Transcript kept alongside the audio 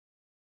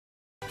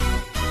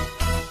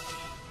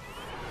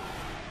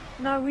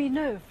Now, we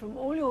know from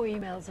all your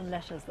emails and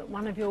letters that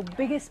one of your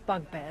biggest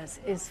bugbears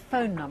is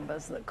phone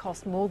numbers that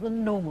cost more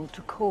than normal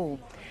to call.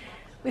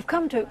 We've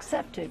come to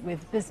accept it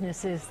with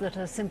businesses that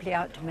are simply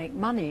out to make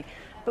money,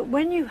 but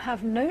when you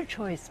have no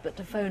choice but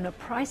to phone a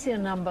pricier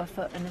number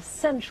for an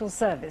essential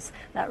service,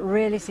 that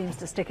really seems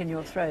to stick in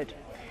your throat.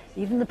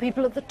 Even the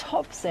people at the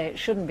top say it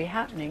shouldn't be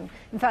happening.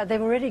 In fact,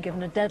 they've already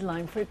given a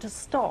deadline for it to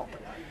stop.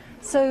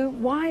 So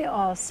why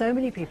are so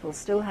many people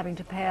still having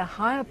to pay a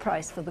higher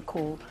price for the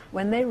call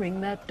when they ring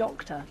their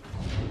doctor?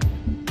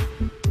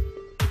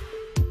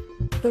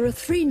 There are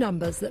three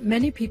numbers that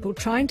many people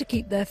trying to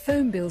keep their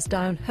phone bills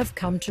down have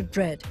come to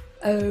dread: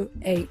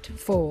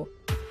 084.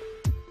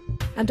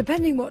 And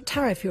depending what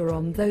tariff you're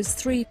on, those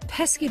three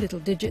pesky little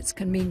digits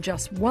can mean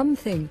just one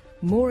thing: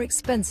 more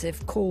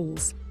expensive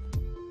calls.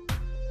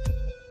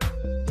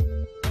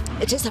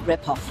 It is a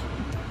rip-off.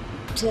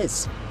 It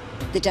is.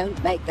 They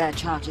don't make their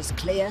charges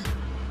clear.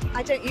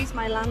 I don't use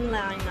my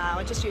landline now,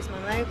 I just use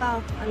my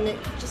mobile, and you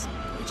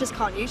just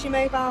can't use your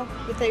mobile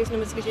with those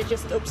numbers because it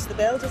just ups the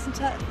bill, doesn't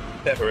it?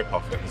 Bit of a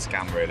rip-off and a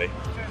scam, really.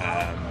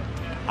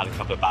 Had a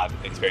couple of bad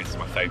experiences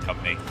with my phone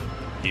company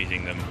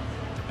using them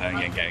and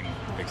getting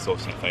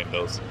extortionate phone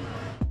bills.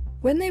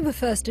 When they were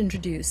first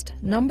introduced,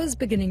 numbers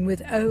beginning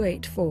with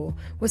 084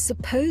 were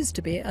supposed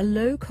to be a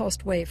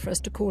low-cost way for us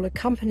to call a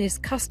company's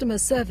customer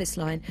service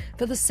line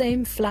for the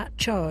same flat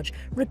charge,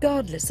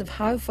 regardless of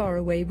how far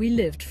away we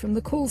lived from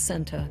the call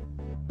centre.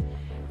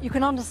 You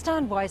can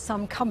understand why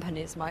some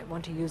companies might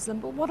want to use them,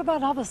 but what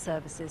about other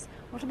services?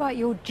 What about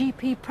your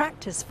GP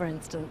practice, for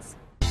instance?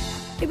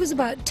 It was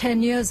about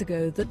 10 years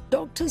ago that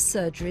doctors'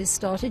 surgeries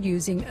started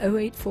using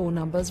 084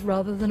 numbers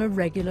rather than a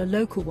regular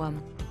local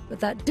one. But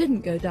that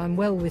didn't go down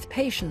well with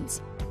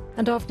patients.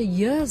 And after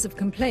years of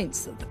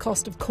complaints that the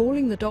cost of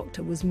calling the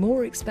doctor was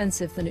more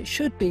expensive than it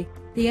should be,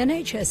 the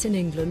NHS in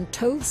England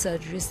told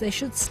surgeries they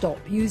should stop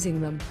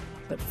using them.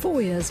 But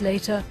 4 years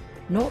later,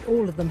 not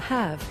all of them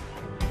have.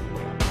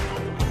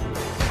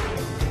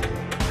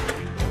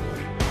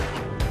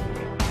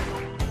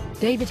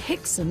 David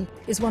Hickson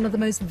is one of the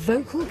most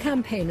vocal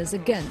campaigners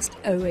against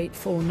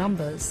 084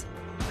 numbers.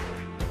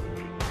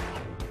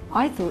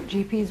 I thought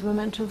GPs were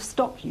meant to have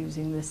stopped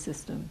using this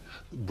system.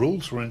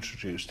 Rules were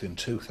introduced in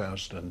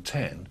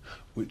 2010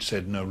 which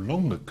said no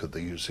longer could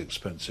they use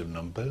expensive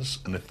numbers,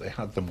 and if they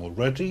had them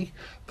already,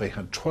 they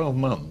had 12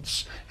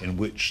 months in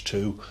which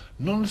to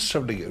not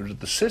necessarily get rid of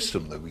the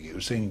system they were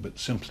using, but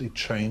simply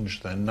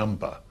change their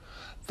number.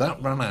 That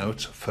ran out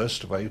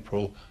 1st of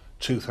April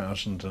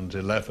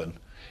 2011.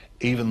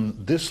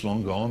 Even this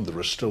long on, there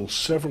are still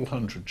several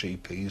hundred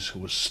GPs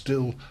who are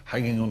still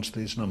hanging on to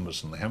these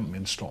numbers, and they haven't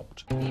been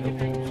stopped.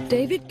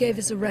 David gave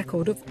us a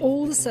record of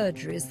all the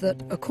surgeries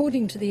that,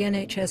 according to the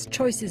NHS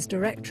Choices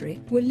Directory,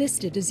 were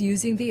listed as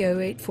using the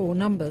 084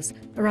 numbers,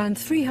 around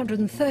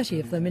 330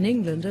 of them in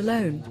England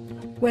alone.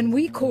 When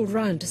we called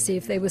round to see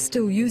if they were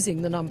still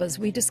using the numbers,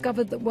 we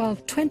discovered that while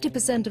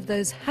 20% of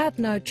those had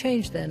now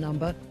changed their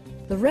number,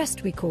 the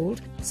rest we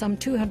called, some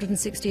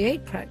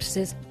 268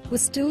 practices, were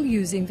still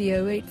using the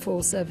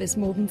 084 service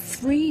more than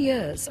 3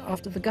 years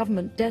after the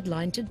government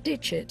deadline to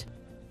ditch it.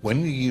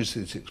 When you use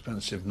these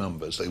expensive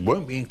numbers, they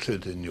won't be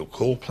included in your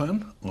call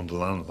plan on the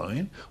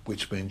landline,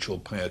 which means you'll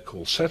pay a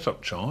call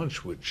setup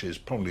charge, which is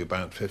probably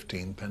about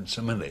 15 pence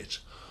a minute.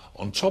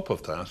 On top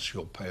of that,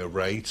 you'll pay a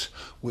rate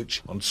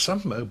which on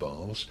some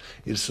mobiles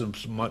is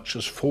as much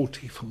as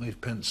 45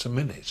 pence a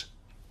minute.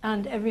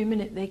 And every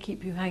minute they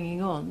keep you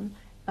hanging on,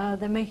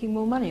 they're making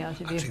more money out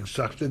of you. That's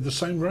exactly the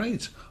same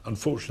rate,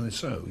 unfortunately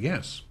so,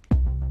 yes.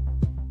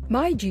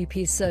 My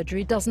GP's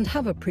surgery doesn't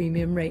have a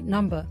premium rate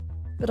number,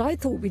 but I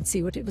thought we'd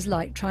see what it was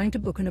like trying to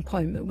book an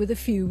appointment with a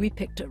few we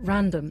picked at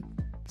random.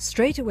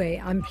 Straight away,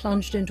 I'm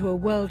plunged into a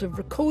world of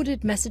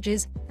recorded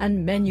messages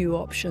and menu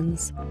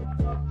options.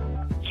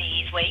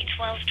 Please wait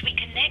whilst we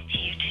connect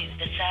you to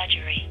the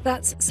surgery.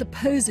 That's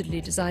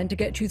supposedly designed to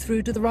get you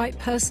through to the right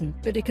person,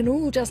 but it can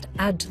all just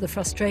add to the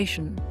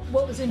frustration.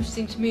 What was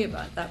interesting to me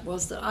about that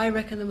was that I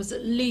reckon there was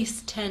at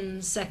least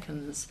 10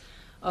 seconds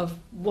of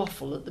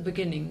waffle at the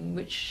beginning,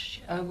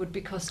 which would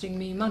be costing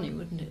me money,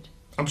 wouldn't it?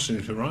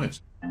 Absolutely right.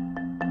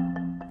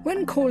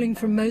 When calling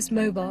from most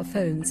mobile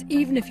phones,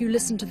 even if you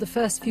listen to the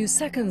first few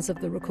seconds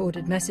of the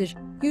recorded message,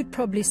 you'd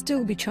probably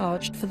still be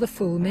charged for the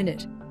full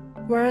minute.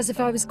 Whereas if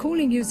I was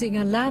calling using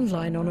a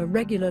landline on a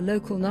regular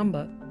local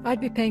number,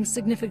 I'd be paying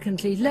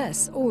significantly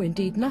less, or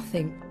indeed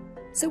nothing.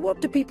 So what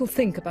do people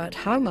think about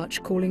how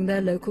much calling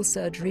their local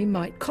surgery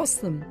might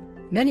cost them?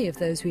 Many of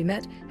those we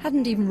met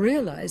hadn't even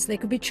realised they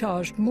could be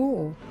charged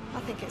more. I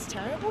think it's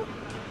terrible,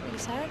 really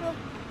terrible.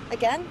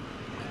 Again,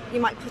 you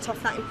might put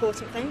off that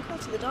important phone call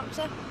to the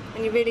doctor,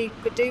 and you really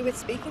could do with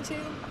speaking to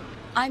them.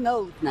 I'm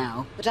old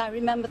now, but I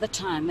remember the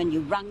time when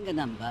you rang a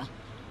number.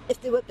 If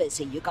they were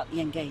busy, you got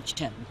the engaged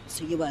tone,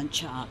 so you weren't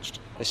charged.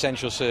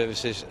 Essential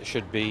services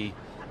should be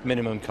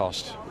minimum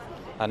cost,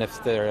 and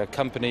if they're a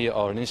company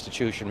or an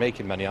institution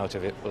making money out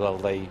of it, well,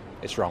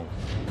 it's wrong.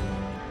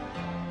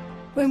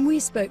 When we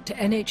spoke to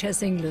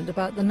NHS England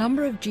about the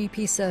number of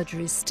GP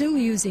surgeries still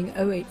using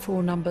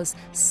 084 numbers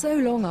so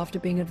long after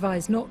being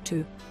advised not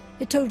to,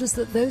 It told us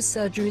that those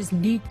surgeries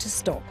need to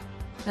stop,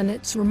 and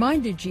it's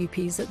reminded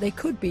GPs that they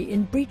could be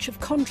in breach of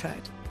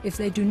contract if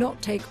they do not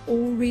take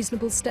all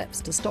reasonable steps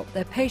to stop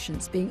their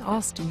patients being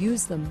asked to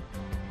use them.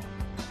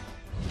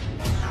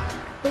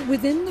 But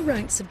within the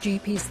ranks of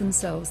GPs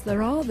themselves,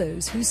 there are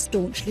those who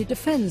staunchly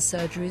defend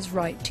surgery's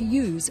right to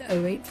use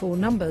 084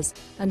 numbers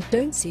and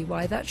don't see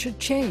why that should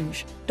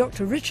change.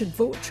 Dr. Richard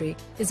Vaughtry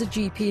is a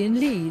GP in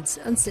Leeds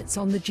and sits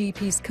on the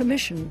GPs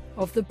Commission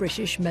of the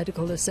British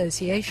Medical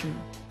Association.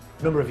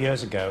 A number of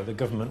years ago, the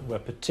government were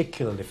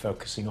particularly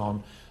focusing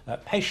on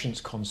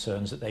patients'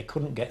 concerns that they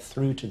couldn't get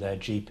through to their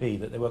GP,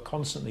 that they were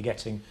constantly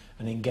getting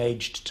an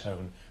engaged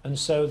tone. And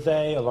so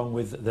they, along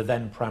with the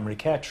then primary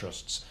care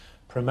trusts,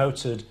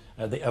 promoted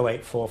the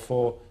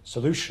 0844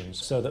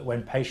 solutions so that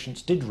when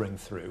patients did ring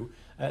through,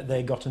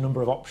 they got a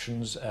number of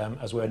options,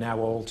 as we're now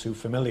all too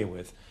familiar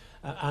with.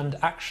 And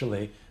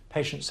actually,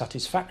 patient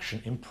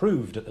satisfaction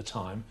improved at the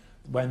time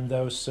when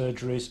those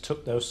surgeries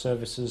took those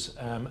services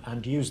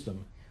and used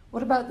them.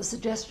 What about the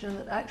suggestion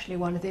that actually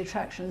one of the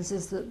attractions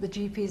is that the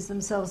GPs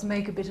themselves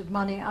make a bit of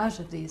money out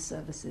of these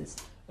services?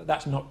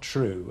 That's not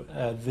true.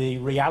 The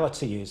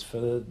reality is,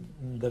 for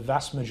the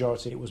vast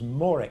majority, it was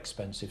more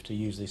expensive to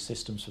use these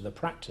systems for the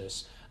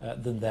practice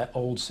than their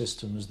old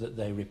systems that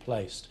they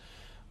replaced.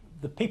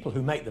 The people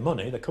who make the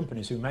money, the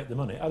companies who make the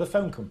money, are the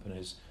phone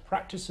companies.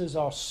 Practices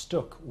are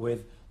stuck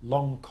with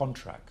long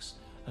contracts,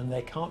 and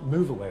they can't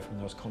move away from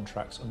those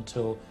contracts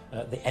until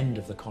the end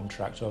of the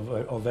contract,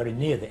 or very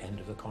near the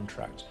end of the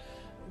contract.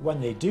 When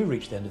they do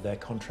reach the end of their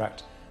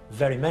contract,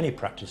 very many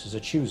practices are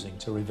choosing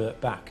to revert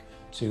back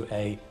to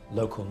a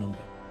local number.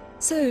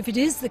 So if it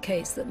is the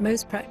case that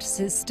most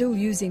practices still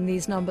using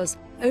these numbers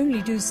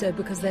only do so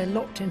because they're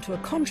locked into a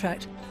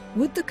contract,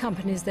 would the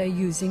companies they're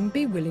using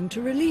be willing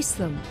to release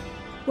them?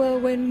 Well,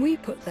 when we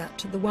put that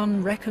to the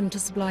one reckoned to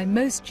supply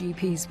most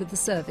GPs with the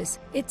service,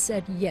 it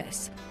said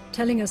yes,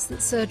 telling us that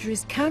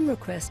surgeries can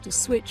request a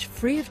switch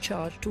free of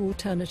charge to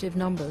alternative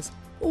numbers,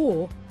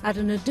 or add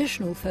an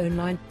additional phone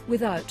line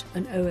without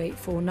an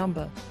 084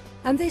 number.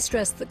 And they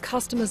stressed that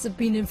customers have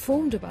been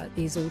informed about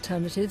these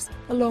alternatives,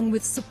 along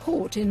with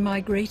support in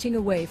migrating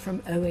away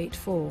from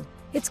 084.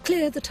 It's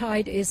clear the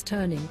tide is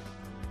turning.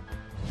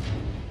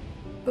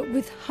 But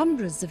with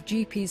hundreds of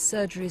GP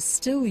surgeries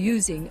still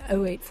using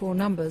 084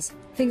 numbers,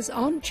 things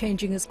aren't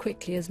changing as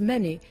quickly as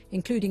many,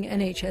 including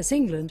NHS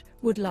England,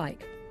 would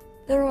like.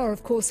 There are,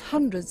 of course,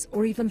 hundreds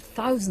or even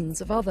thousands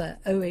of other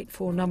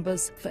 084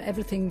 numbers for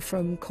everything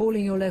from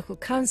calling your local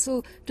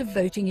council to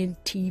voting in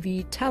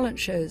TV talent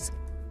shows.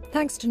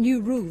 Thanks to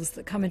new rules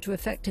that come into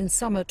effect in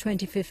summer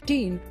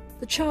 2015,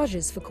 the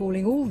charges for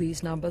calling all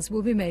these numbers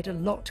will be made a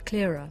lot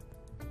clearer.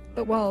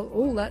 But while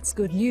all that's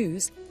good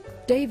news,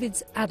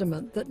 David's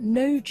adamant that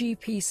no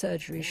GP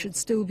surgery should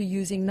still be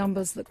using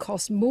numbers that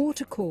cost more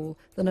to call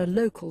than a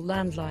local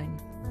landline.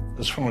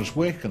 As far as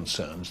we're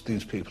concerned,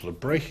 these people are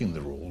breaking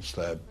the rules,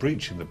 they're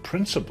breaching the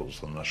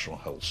principles of the National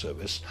Health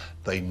Service.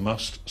 They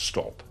must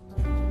stop.